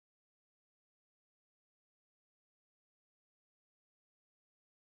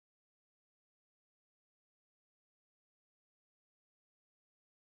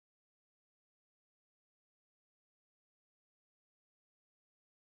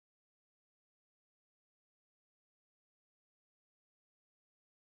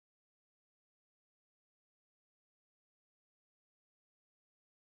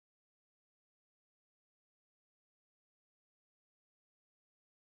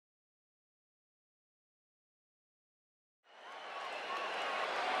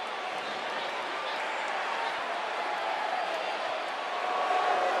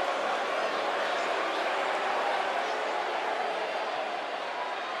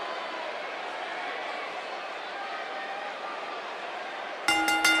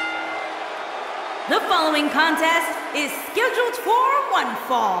The following contest is scheduled for one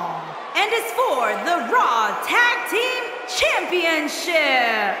fall and is for the Raw Tag Team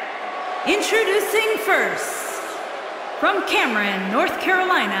Championship. Introducing first, from Cameron, North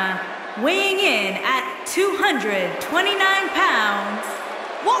Carolina, weighing in at 229 pounds,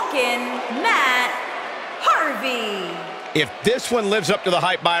 walking Matt Harvey. If this one lives up to the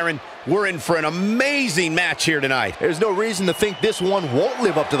hype, Byron, we're in for an amazing match here tonight. There's no reason to think this one won't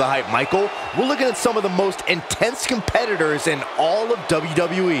live up to the hype, Michael. We're looking at some of the most intense competitors in all of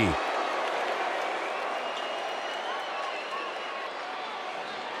WWE.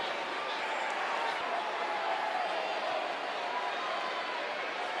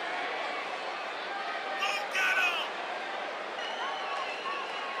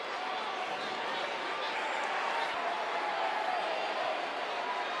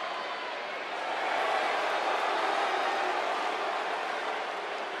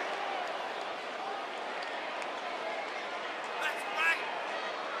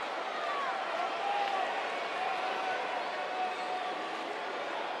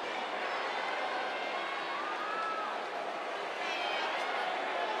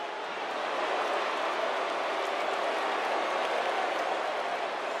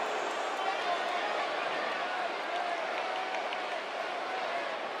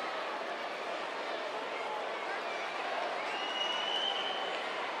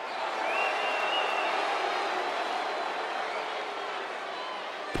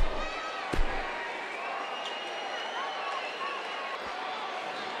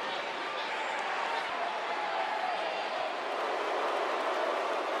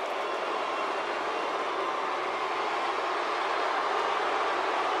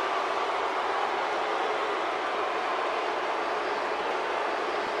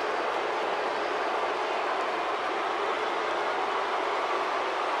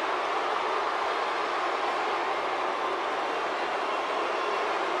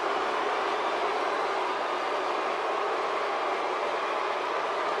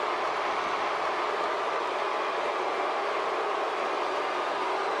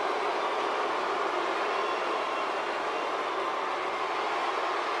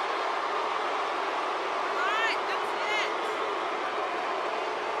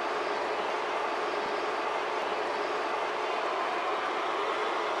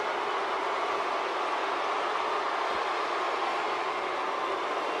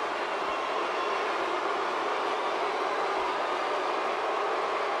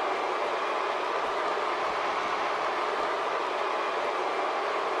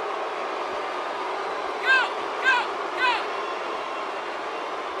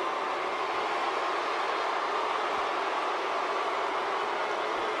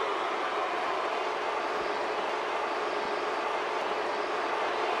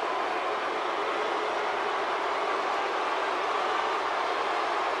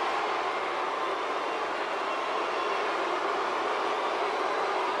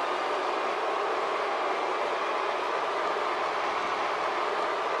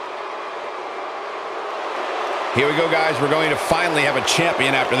 Here we go, guys. We're going to finally have a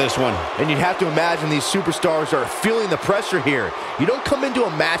champion after this one. And you'd have to imagine these superstars are feeling the pressure here. You don't come into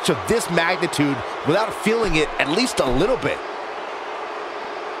a match of this magnitude without feeling it at least a little bit.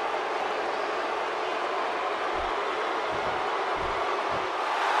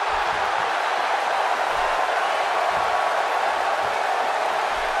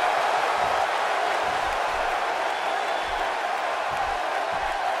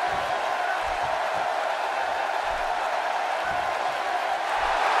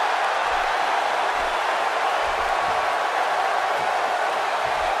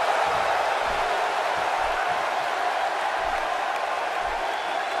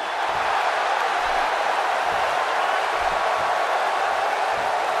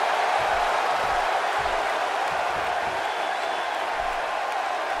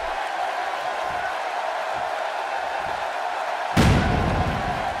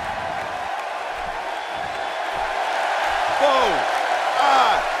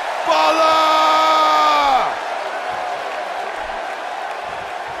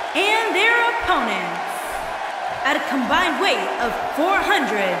 And their opponents, at a combined weight of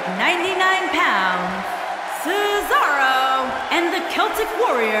 499 pounds, Cesaro and the Celtic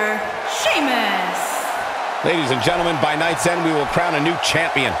Warrior, Sheamus. Ladies and gentlemen, by night's end, we will crown a new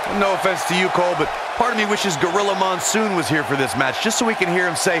champion. No offense to you, Cole, but part of me wishes Gorilla Monsoon was here for this match, just so we can hear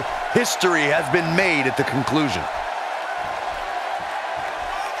him say, history has been made at the conclusion.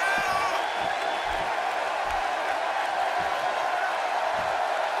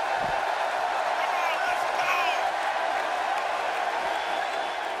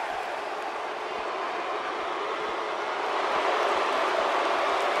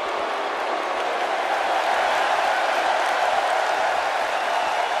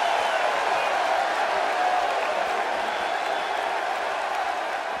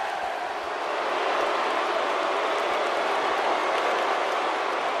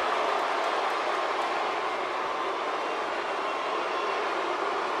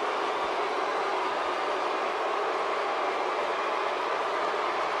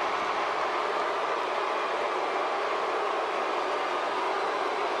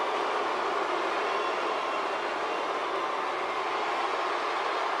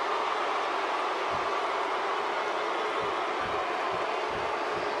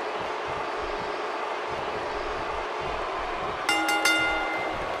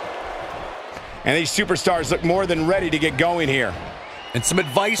 And these superstars look more than ready to get going here. And some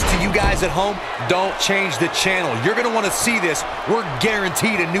advice to you guys at home, don't change the channel. You're going to want to see this. We're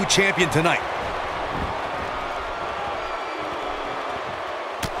guaranteed a new champion tonight.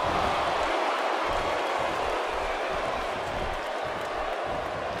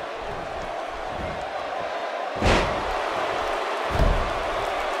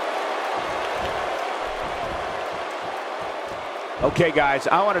 Okay, guys,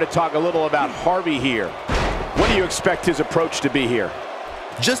 I wanted to talk a little about Harvey here. What do you expect his approach to be here?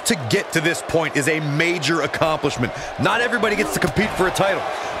 Just to get to this point is a major accomplishment. Not everybody gets to compete for a title,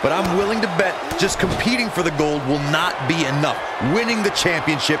 but I'm willing to bet just competing for the gold will not be enough. Winning the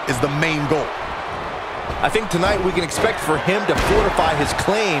championship is the main goal. I think tonight we can expect for him to fortify his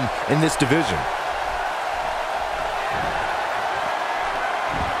claim in this division.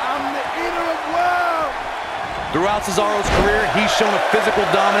 Throughout Cesaro's career, he's shown a physical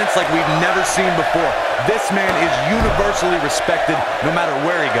dominance like we've never seen before. This man is universally respected no matter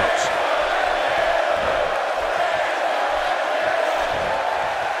where he goes.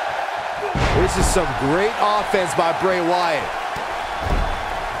 This is some great offense by Bray Wyatt.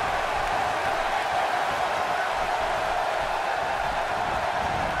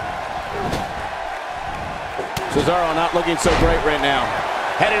 Cesaro not looking so great right now.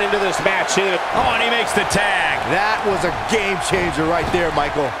 Headed into this match. Oh, and he makes the tag. That was a game changer right there,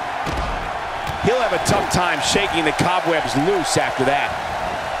 Michael. He'll have a tough time shaking the cobwebs loose after that.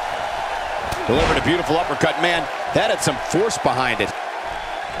 Delivered a beautiful uppercut, man. That had some force behind it.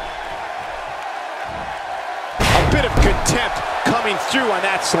 A bit of contempt coming through on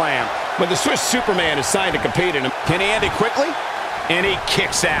that slam. But the Swiss Superman is signed to compete in him. Can he end it quickly? And he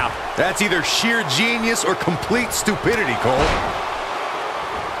kicks out. That's either sheer genius or complete stupidity, Cole.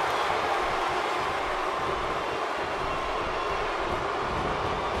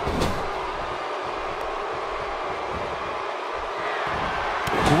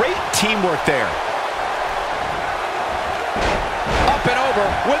 Great teamwork there. Up and over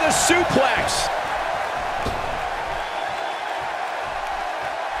with a suplex.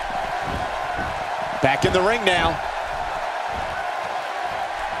 Back in the ring now.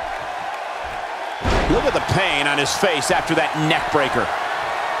 Look at the pain on his face after that neck breaker.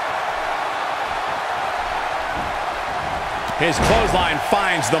 His clothesline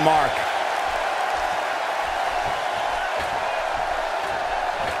finds the mark.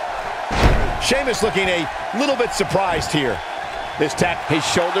 Sheamus looking a little bit surprised here. This tap, his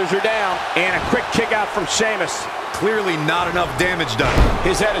shoulders are down. And a quick kick out from Sheamus. Clearly not enough damage done.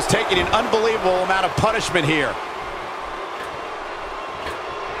 His head is taking an unbelievable amount of punishment here.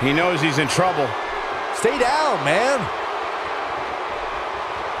 He knows he's in trouble. Stay down, man.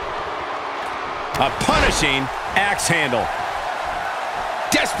 A punishing axe handle.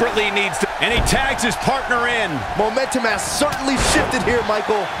 Desperately needs to... And he tags his partner in. Momentum has certainly shifted here,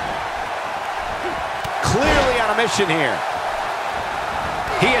 Michael. Clearly on a mission here.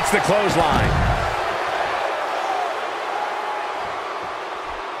 He hits the clothesline.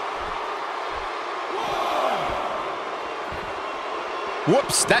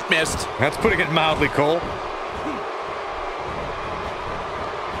 Whoops, that missed. That's putting it mildly, Cole.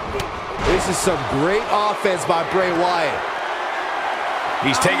 This is some great offense by Bray Wyatt.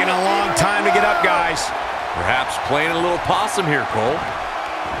 He's taking a long time to get up, guys. Perhaps playing a little possum here, Cole.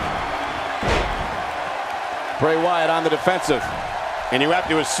 Bray Wyatt on the defensive. And you have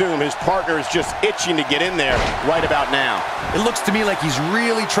to assume his partner is just itching to get in there right about now. It looks to me like he's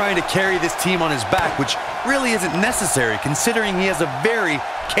really trying to carry this team on his back, which really isn't necessary considering he has a very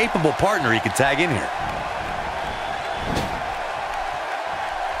capable partner he could tag in here.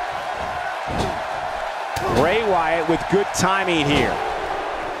 Bray Wyatt with good timing here.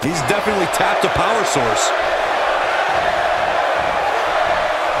 He's definitely tapped a power source.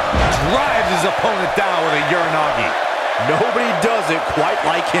 Drives his opponent down with a Uranagi. Nobody does it quite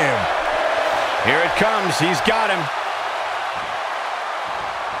like him. Here it comes. He's got him.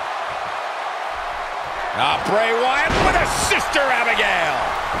 Bray Wyatt with a Sister Abigail.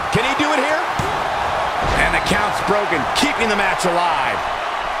 Can he do it here? And the count's broken, keeping the match alive.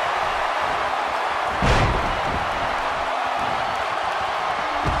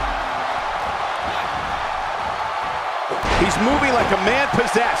 He's moving like a man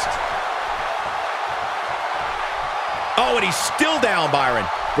possessed. Oh, and he's still down, Byron.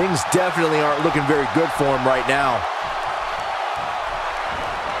 Things definitely aren't looking very good for him right now.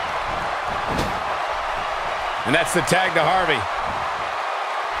 And that's the tag to Harvey.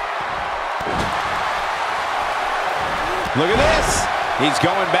 Look at this. He's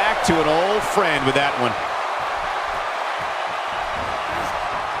going back to an old friend with that one.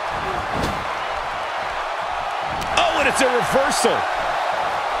 it's a reversal.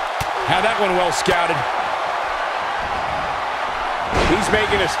 Had that one well scouted. He's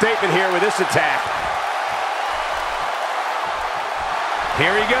making a statement here with this attack.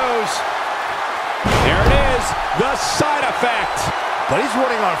 Here he goes. There it is, the side effect. But he's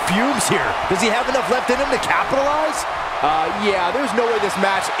running on fumes here. Does he have enough left in him to capitalize? Yeah, there's no way this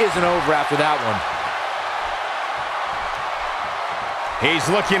match isn't over after that one. He's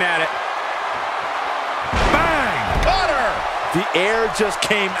looking at it. Bang! Cutter! The air just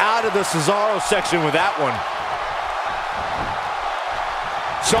came out of the Cesaro section with that one.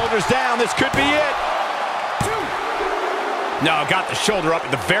 Shoulders down, this could be it. No, got the shoulder up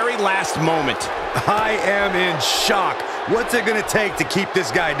at the very last moment. I am in shock. What's it going to take to keep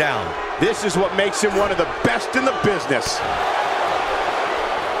this guy down? This is what makes him one of the best in the business.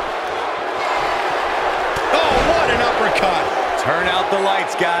 Oh, what an uppercut. Turn out the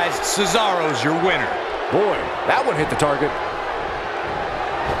lights, guys. Cesaro's your winner. Boy, that one hit the target.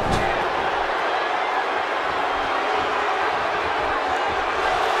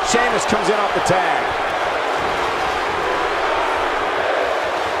 Sheamus comes in off the tag.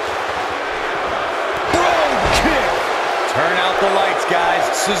 Turn out the lights, guys.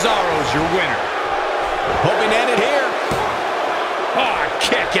 Cesaro's your winner. Hoping to end it here. Oh,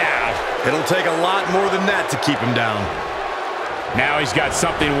 kick out. It'll take a lot more than that to keep him down. Now he's got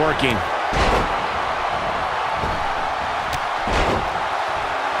something working.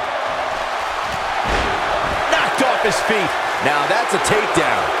 Knocked off his feet. Now that's a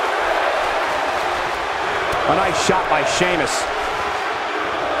takedown. A nice shot by Sheamus.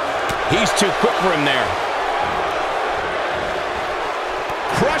 He's too quick for him there.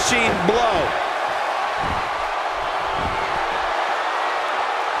 Crushing blow.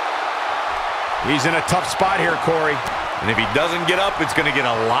 He's in a tough spot here, Corey. And if he doesn't get up, it's going to get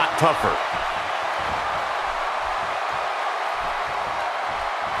a lot tougher.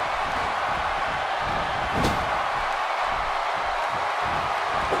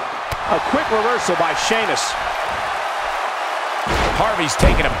 A quick reversal by Sheamus. Harvey's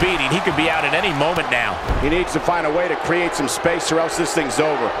taking a beating. He could be out at any moment now. He needs to find a way to create some space or else this thing's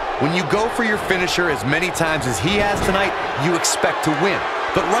over. When you go for your finisher as many times as he has tonight, you expect to win.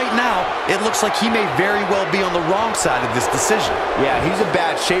 But right now, it looks like he may very well be on the wrong side of this decision. Yeah, he's in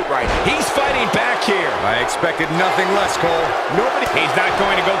bad shape right now. He's fighting back here. I expected nothing less, Cole. He's not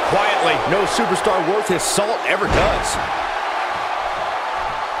going to go quietly. No superstar worth his salt ever does.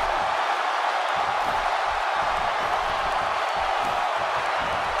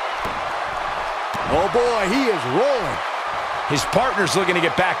 Oh boy, he is rolling. His partner's looking to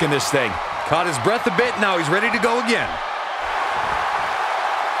get back in this thing. Caught his breath a bit, now he's ready to go again.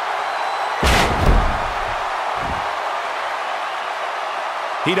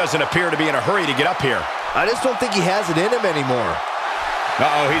 He doesn't appear to be in a hurry to get up here. I just don't think he has it in him anymore.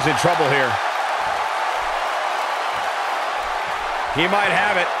 Uh-oh, he's in trouble here. He might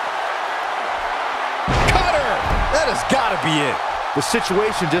have it. Cutter! That has got to be it. The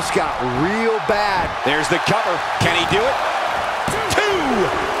situation just got real bad. There's the cover. Can he do it? Two!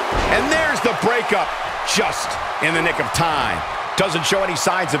 And there's the breakup. Just in the nick of time. Doesn't show any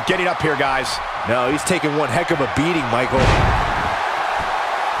signs of getting up here, guys. No, he's taking one heck of a beating, Michael.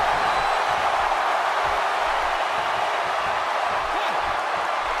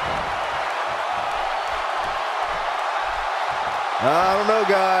 I don't know,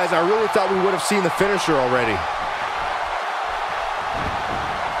 guys. I really thought we would have seen the finisher already.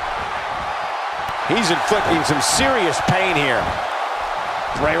 He's inflicting some serious pain here.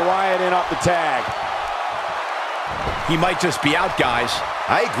 Bray Wyatt in off the tag. He might just be out, guys.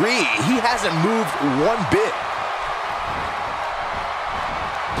 I agree. He hasn't moved one bit.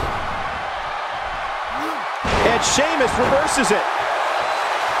 And Sheamus reverses it.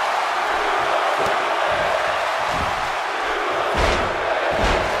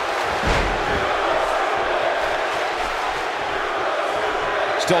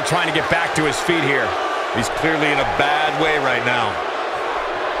 Still trying to get back to his feet here. He's clearly in a bad way right now.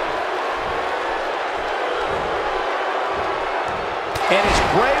 And it's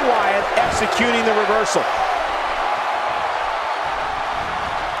Bray Wyatt executing the reversal.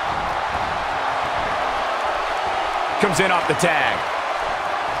 Comes in off the tag.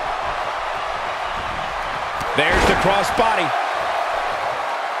 There's the crossbody.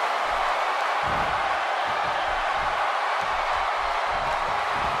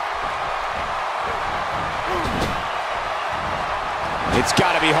 It's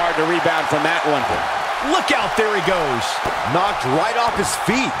got to be hard to rebound from that one. Look out, there he goes. Knocked right off his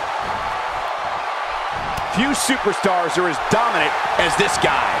feet. Few superstars are as dominant as this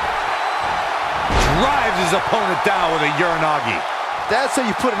guy. drives his opponent down with a Uranagi. That's how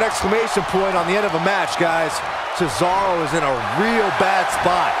you put an exclamation point on the end of a match, guys. Cesaro is in a real bad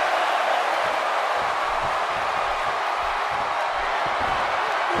spot.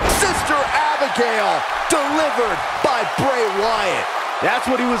 Sister Abigail, delivered by Bray Wyatt. That's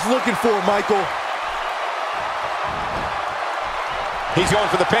what he was looking for, Michael. He's going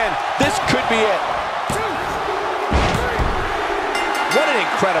for the pin. This could be it. What an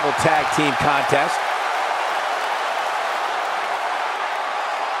incredible tag team contest.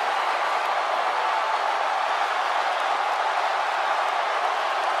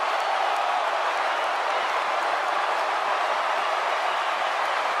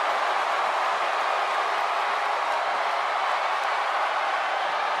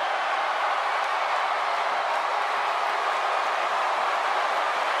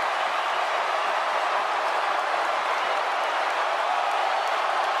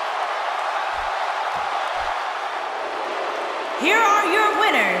 Here are your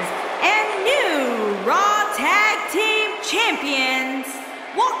winners and new Raw Tag Team Champions,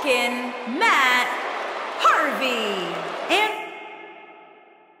 Walkin' Matt Harvey and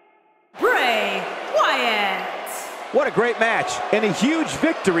Bray Wyatt. What a great match and a huge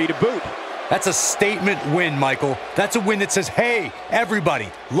victory to boot. That's a statement win, Michael. That's a win that says, hey, everybody,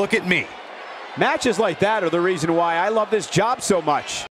 look at me. Matches like that are the reason why I love this job so much.